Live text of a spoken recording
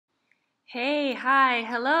Hey, hi,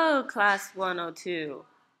 hello, class 102.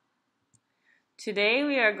 Today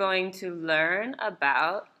we are going to learn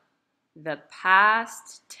about the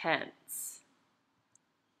past tense.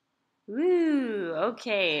 Woo,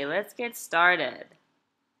 okay, let's get started.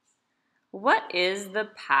 What is the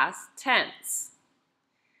past tense?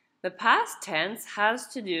 The past tense has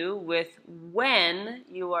to do with when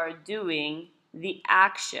you are doing the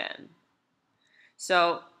action.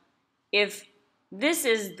 So, if this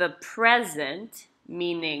is the present,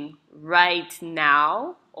 meaning right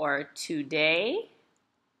now or today,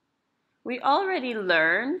 we already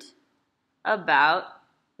learned about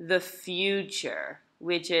the future,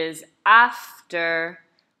 which is after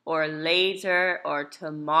or later or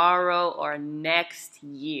tomorrow or next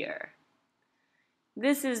year.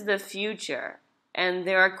 This is the future, and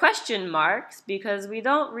there are question marks because we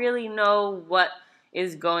don't really know what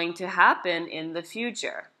is going to happen in the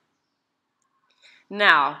future.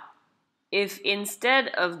 Now, if instead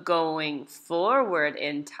of going forward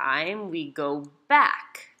in time, we go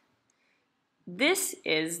back, this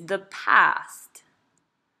is the past,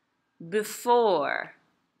 before,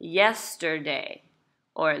 yesterday,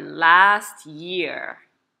 or last year.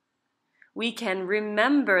 We can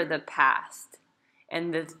remember the past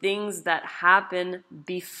and the things that happened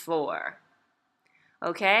before.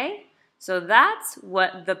 Okay? So that's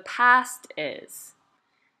what the past is.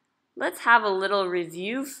 Let's have a little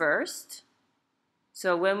review first.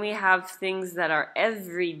 So when we have things that are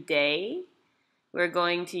everyday, we're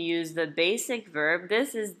going to use the basic verb.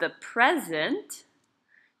 This is the present.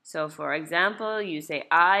 So for example, you say,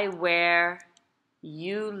 I wear,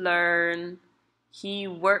 you learn, he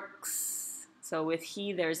works. So with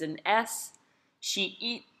he, there's an S. She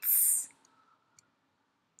eats.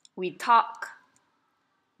 We talk.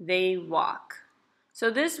 They walk. So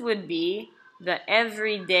this would be the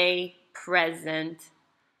everyday present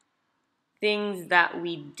things that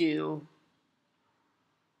we do.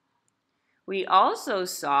 We also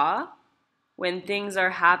saw when things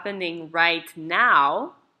are happening right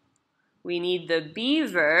now, we need the be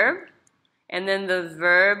verb and then the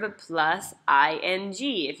verb plus ing.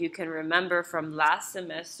 If you can remember from last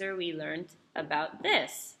semester, we learned about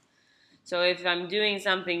this. So if I'm doing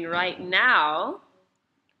something right now,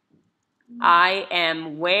 I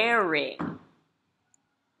am wearing.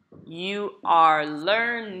 You are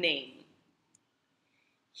learning.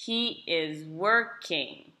 He is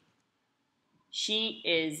working. She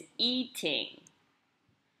is eating.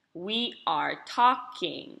 We are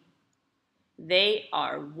talking. They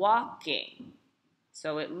are walking.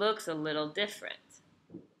 So it looks a little different.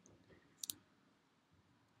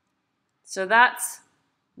 So that's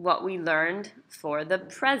what we learned for the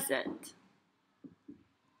present.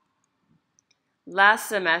 Last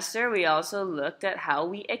semester, we also looked at how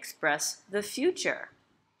we express the future.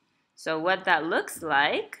 So what that looks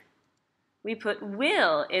like, we put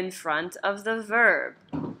will in front of the verb.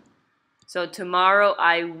 So tomorrow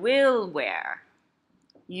I will wear.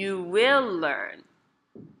 You will learn.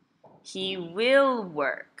 He will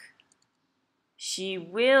work. She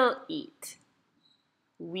will eat.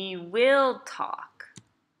 We will talk.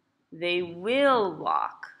 They will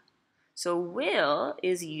walk. So will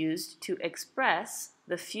is used to express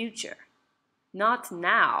the future. Not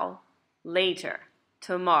now, later,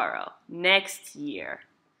 tomorrow, next year.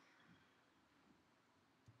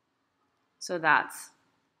 So that's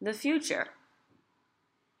the future.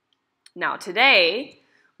 Now today,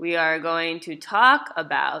 we are going to talk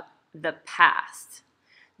about the past.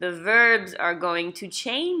 The verbs are going to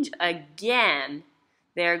change again.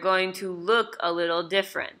 They're going to look a little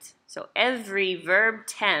different. So every verb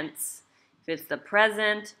tense, if it's the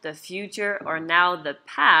present, the future, or now the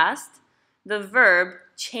past, the verb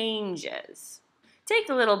changes. Take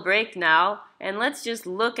a little break now, and let's just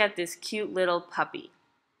look at this cute little puppy.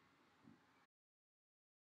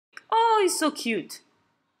 Oh, he's so cute.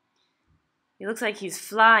 He looks like he's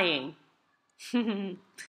flying.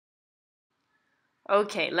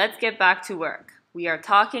 Okay, let's get back to work. We are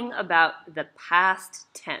talking about the past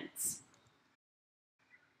tense.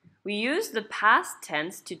 We use the past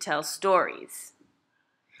tense to tell stories.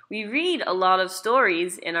 We read a lot of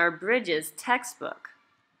stories in our Bridges textbook.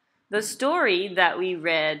 The story that we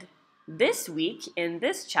read this week in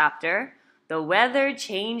this chapter, The Weather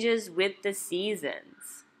Changes with the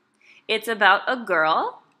Seasons. It's about a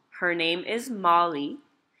girl, her name is Molly,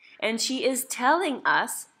 and she is telling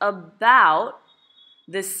us about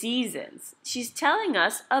the seasons. She's telling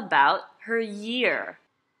us about her year.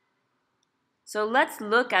 So let's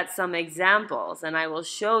look at some examples and I will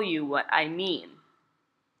show you what I mean.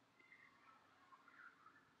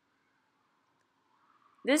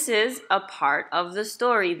 This is a part of the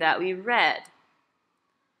story that we read.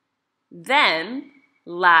 Then,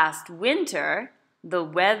 last winter, the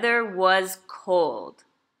weather was cold.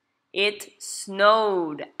 It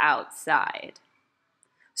snowed outside.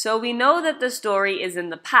 So we know that the story is in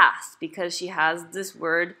the past because she has this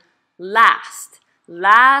word last.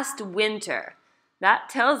 Last winter. That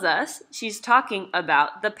tells us she's talking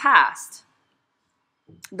about the past.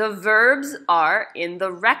 The verbs are in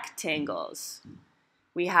the rectangles.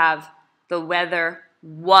 We have the weather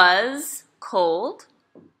was cold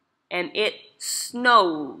and it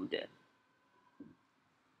snowed.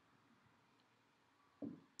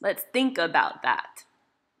 Let's think about that.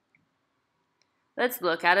 Let's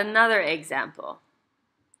look at another example.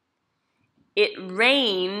 It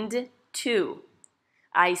rained too.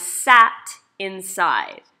 I sat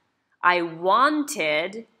inside. I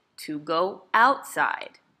wanted to go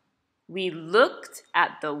outside. We looked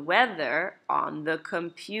at the weather on the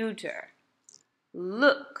computer.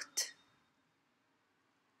 Looked.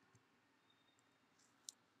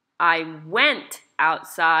 I went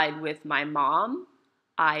outside with my mom.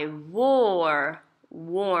 I wore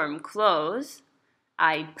warm clothes.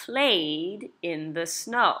 I played in the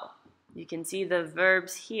snow. You can see the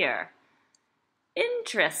verbs here.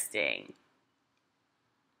 Interesting.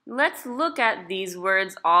 Let's look at these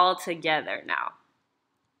words all together now.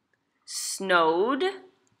 Snowed,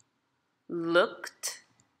 looked,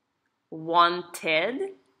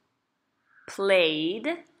 wanted,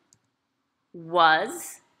 played,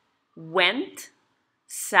 was, went,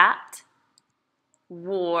 sat,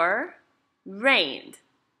 wore, rained.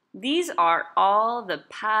 These are all the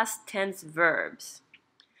past tense verbs.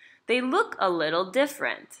 They look a little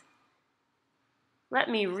different. Let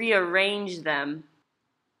me rearrange them.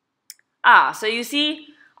 So you see,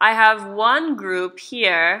 I have one group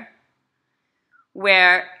here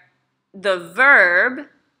where the verb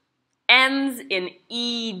ends in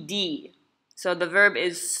ed. So the verb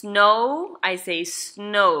is snow, I say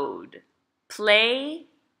snowed. Play,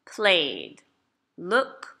 played.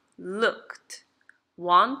 Look, looked.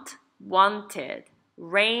 Want, wanted.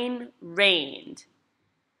 Rain, rained.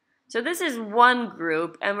 So this is one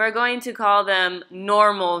group, and we're going to call them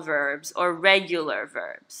normal verbs or regular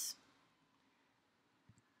verbs.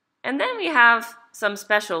 And then we have some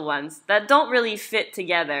special ones that don't really fit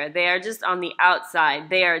together. They are just on the outside.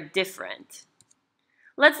 They are different.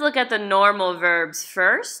 Let's look at the normal verbs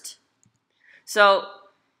first. So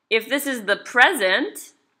if this is the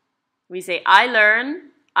present, we say I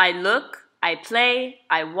learn, I look, I play,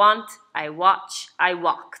 I want, I watch, I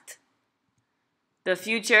walked. The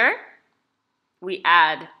future, we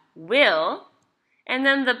add will. And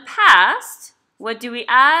then the past, what do we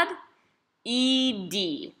add?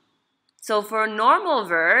 Ed. So for normal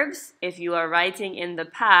verbs, if you are writing in the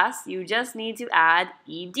past, you just need to add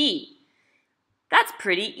ed. That's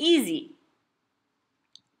pretty easy.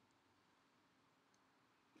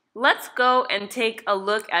 Let's go and take a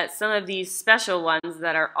look at some of these special ones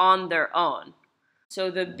that are on their own.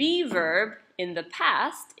 So the be verb in the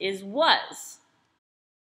past is was.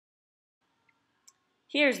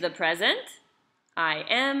 Here's the present. I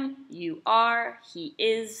am, you are, he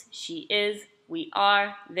is, she is, we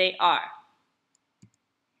are, they are.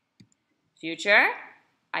 Future,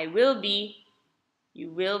 I will be, you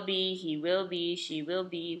will be, he will be, she will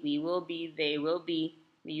be, we will be, they will be.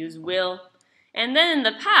 We use will. And then in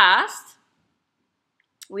the past,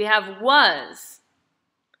 we have was.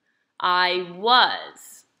 I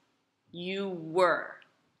was, you were.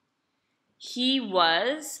 He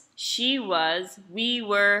was, she was, we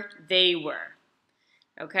were, they were.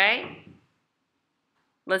 Okay?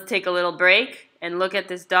 Let's take a little break and look at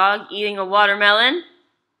this dog eating a watermelon.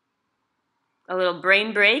 A little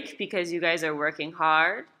brain break because you guys are working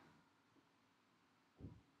hard.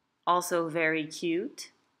 Also very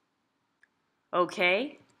cute.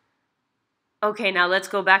 Okay? Okay, now let's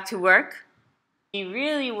go back to work. We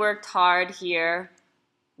really worked hard here.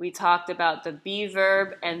 We talked about the be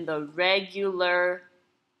verb and the regular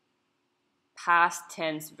past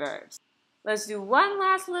tense verbs. Let's do one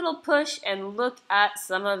last little push and look at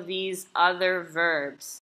some of these other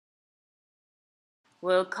verbs.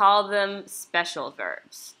 We'll call them special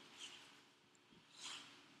verbs.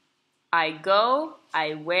 I go,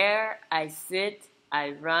 I wear, I sit, I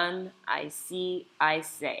run, I see, I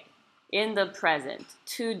say. In the present,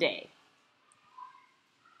 today.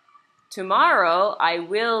 Tomorrow, I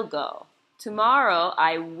will go. Tomorrow,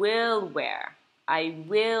 I will wear. I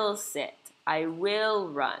will sit. I will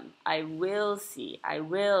run. I will see. I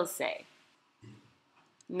will say.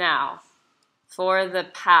 Now, for the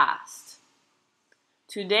past.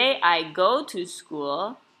 Today, I go to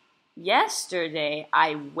school. Yesterday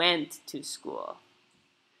I went to school.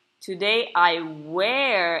 Today I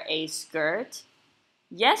wear a skirt.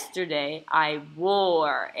 Yesterday I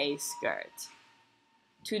wore a skirt.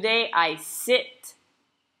 Today I sit.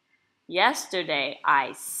 Yesterday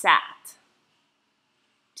I sat.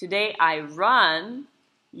 Today I run.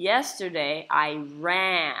 Yesterday I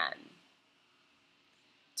ran.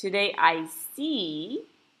 Today I see.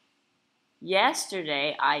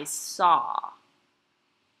 Yesterday I saw.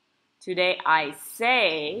 Today I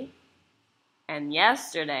say. And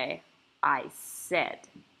yesterday I said.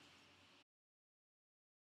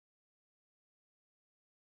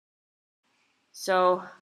 So,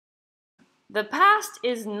 the past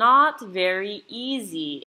is not very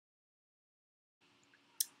easy.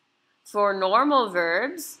 For normal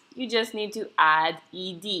verbs, you just need to add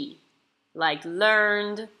ed, like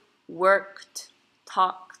learned, worked,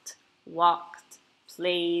 talked, walked,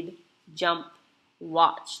 played, jumped,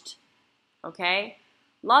 watched. Okay?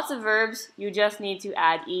 Lots of verbs, you just need to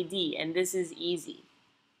add ed, and this is easy.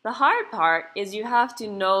 The hard part is you have to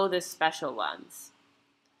know the special ones.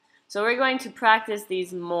 So we're going to practice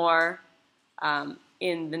these more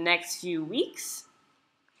in the next few weeks.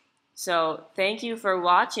 So thank you for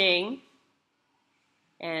watching.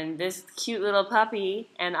 And this cute little puppy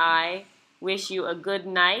and I wish you a good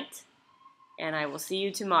night. And I will see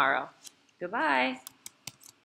you tomorrow. Goodbye.